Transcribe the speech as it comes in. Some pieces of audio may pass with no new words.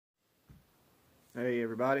Hey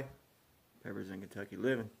everybody, Peppers in Kentucky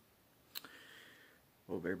living.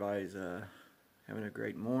 Hope everybody's having a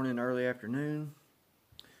great morning, early afternoon.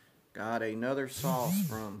 Got another sauce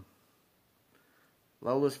from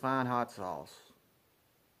Lola's Fine Hot Sauce,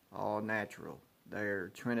 all natural. Their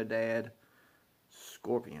Trinidad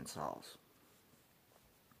Scorpion Sauce.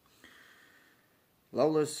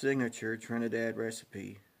 Lola's signature Trinidad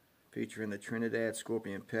recipe featuring the Trinidad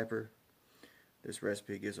Scorpion pepper. This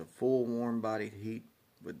recipe gives a full warm-bodied heat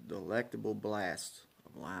with delectable blasts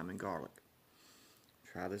of lime and garlic.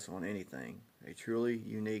 Try this on anything. A truly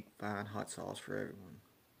unique fine hot sauce for everyone.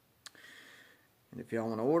 And if y'all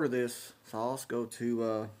want to order this sauce, go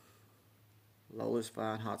to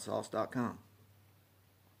lolasfinehotsauce.com.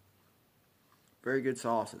 Very good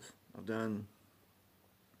sauces. I've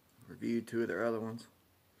reviewed two of their other ones.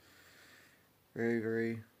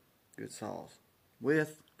 Very good sauce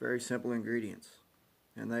with very simple ingredients,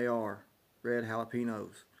 and they are red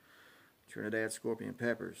jalapenos, Trinidad Scorpion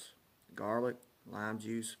peppers, garlic, lime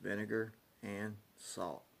juice, vinegar, and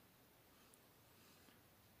salt.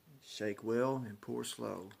 Shake well and pour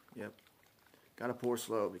slow. Yep, gotta pour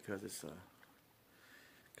slow because it's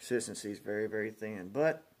consistency is very thin.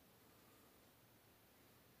 But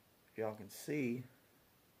if y'all can see,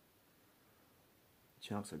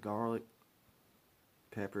 chunks of garlic,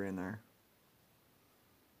 pepper in there.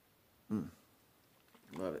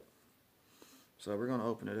 Love it. So we're going to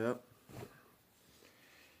open it up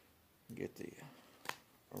and get the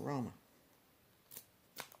aroma.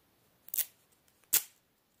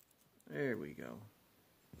 There we go.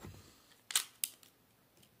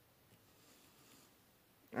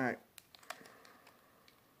 Alright.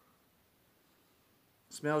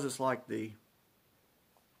 Smells just like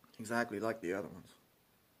exactly like the other ones.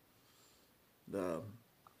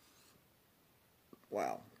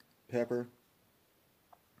 Wow. Pepper,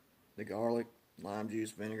 the garlic, lime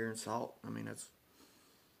juice, vinegar, and salt. I mean, that's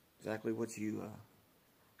exactly what you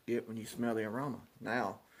get when you smell the aroma.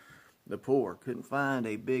 Now, the pour. Couldn't find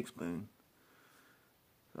a big spoon,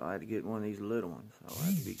 so I had to get one of these little ones. So I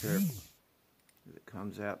have to be careful, because it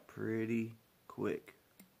comes out pretty quick.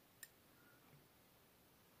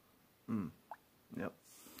 Yep.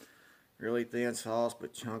 Really thin sauce,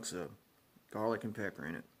 but chunks of garlic and pepper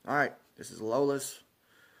in it. Alright, this is Lola's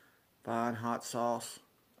Fine Hot Sauce,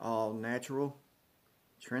 all natural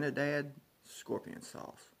Trinidad Scorpion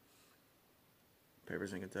Sauce.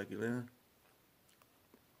 Peppers in Kentucky living.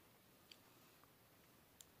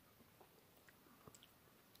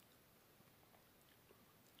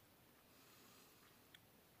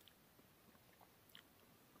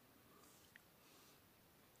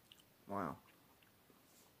 Wow.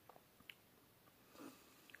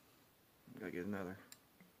 Gotta get another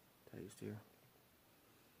taste here.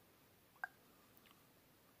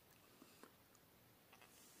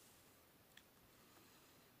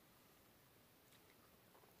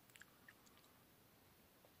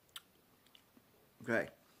 Okay.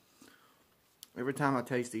 Every time I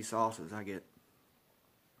taste these sauces, I get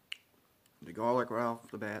the garlic right off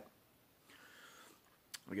the bat.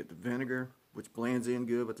 I get the vinegar, which blends in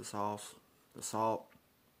good with the sauce, the salt,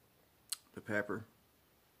 the pepper.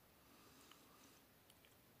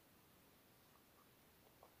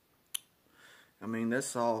 I mean, this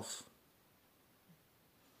sauce,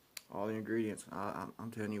 all the ingredients,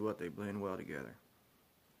 I'm telling you what, they blend well together.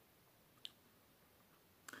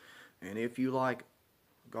 And if you like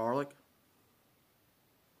garlic,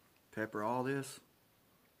 pepper, all this,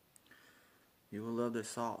 you will love this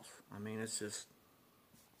sauce. I mean, it's just,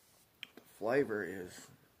 the flavor is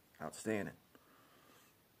outstanding.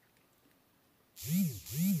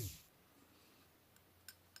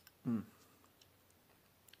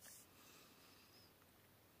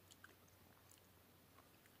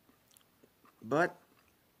 But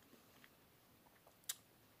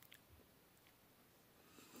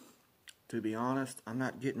to be honest, I'm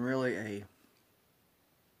not getting really a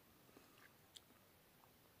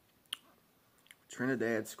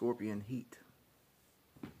Trinidad Scorpion heat.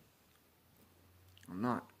 I'm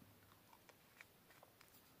not.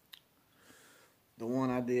 The one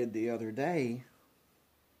I did the other day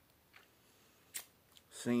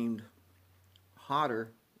seemed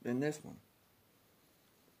hotter than this one.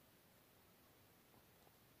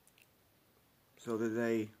 So did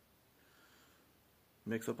they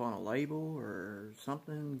mix up on a label or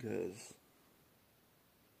something? Because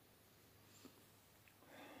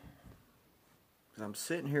I'm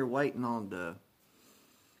sitting here waiting on the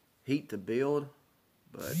heat to build,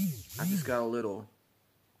 but I just got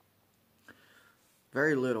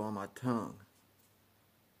very little on my tongue.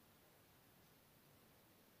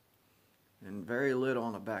 And very little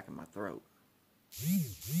on the back of my throat.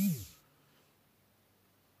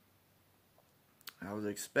 I was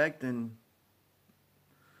expecting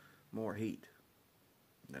more heat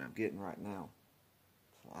than I'm getting right now.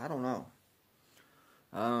 So I don't know.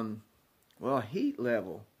 Well, heat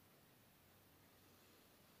level.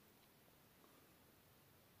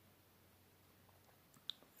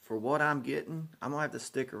 For what I'm getting, I'm going to have to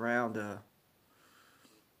stick around a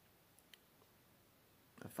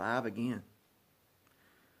 5 again.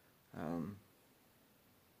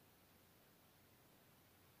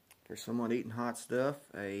 For someone eating hot stuff,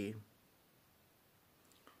 a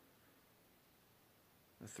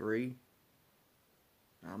 3.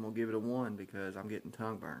 I'm going to give it a 1 because I'm getting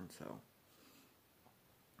tongue burn. So,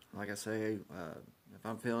 like I say, if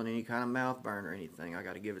I'm feeling any kind of mouth burn or anything, I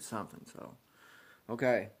got to give it something. So,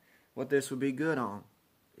 okay, what this would be good on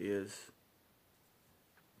is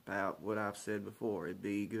about what I've said before. It'd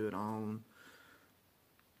be good on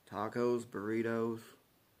tacos, burritos,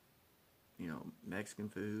 Mexican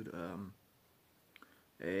food,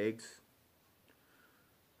 eggs,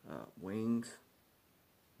 wings,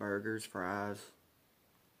 burgers, fries,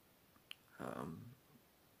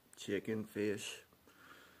 chicken, fish.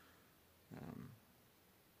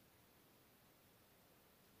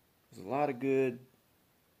 There's a lot of good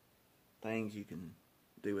things you can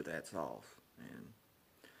do with that sauce,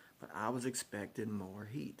 but I was expecting more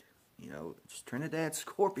heat. It's Trinidad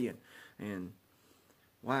Scorpion, and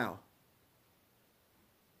wow.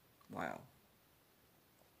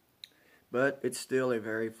 But it's still a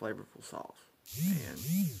very flavorful sauce, and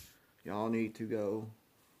y'all need to go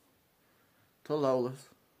to Lola's,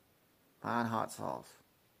 find hot sauce,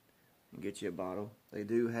 and get you a bottle. They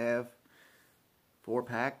do have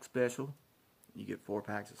 4-pack special. You get 4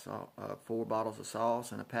 packs of sauce, 4 bottles of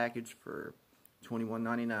sauce and a package for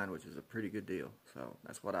 $21.99, which is a pretty good deal. So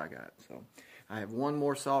that's what I got. So I have one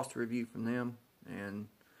more sauce to review from them, and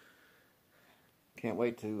can't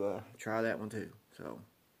wait to try that one too. So,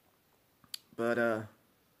 but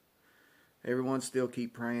everyone still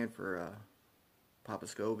keep praying for Papa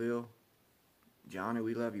Scoville. Johnny,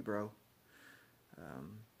 we love you, bro.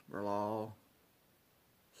 We're all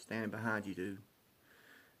standing behind you, dude.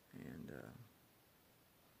 And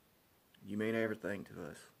you mean everything to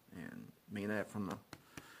us, and mean that from the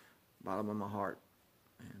bottom of my heart.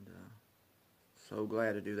 And so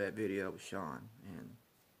glad to do that video with Sean, and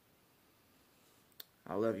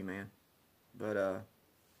I love you, man. But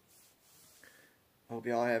hope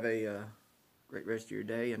y'all have a great rest of your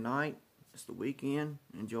day and night. It's the weekend.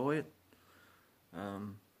 Enjoy it.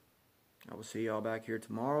 I will see y'all back here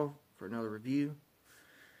tomorrow for another review.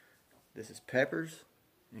 This is Peppers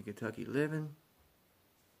in Kentucky Living.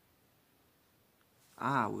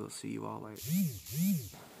 I will see you all later.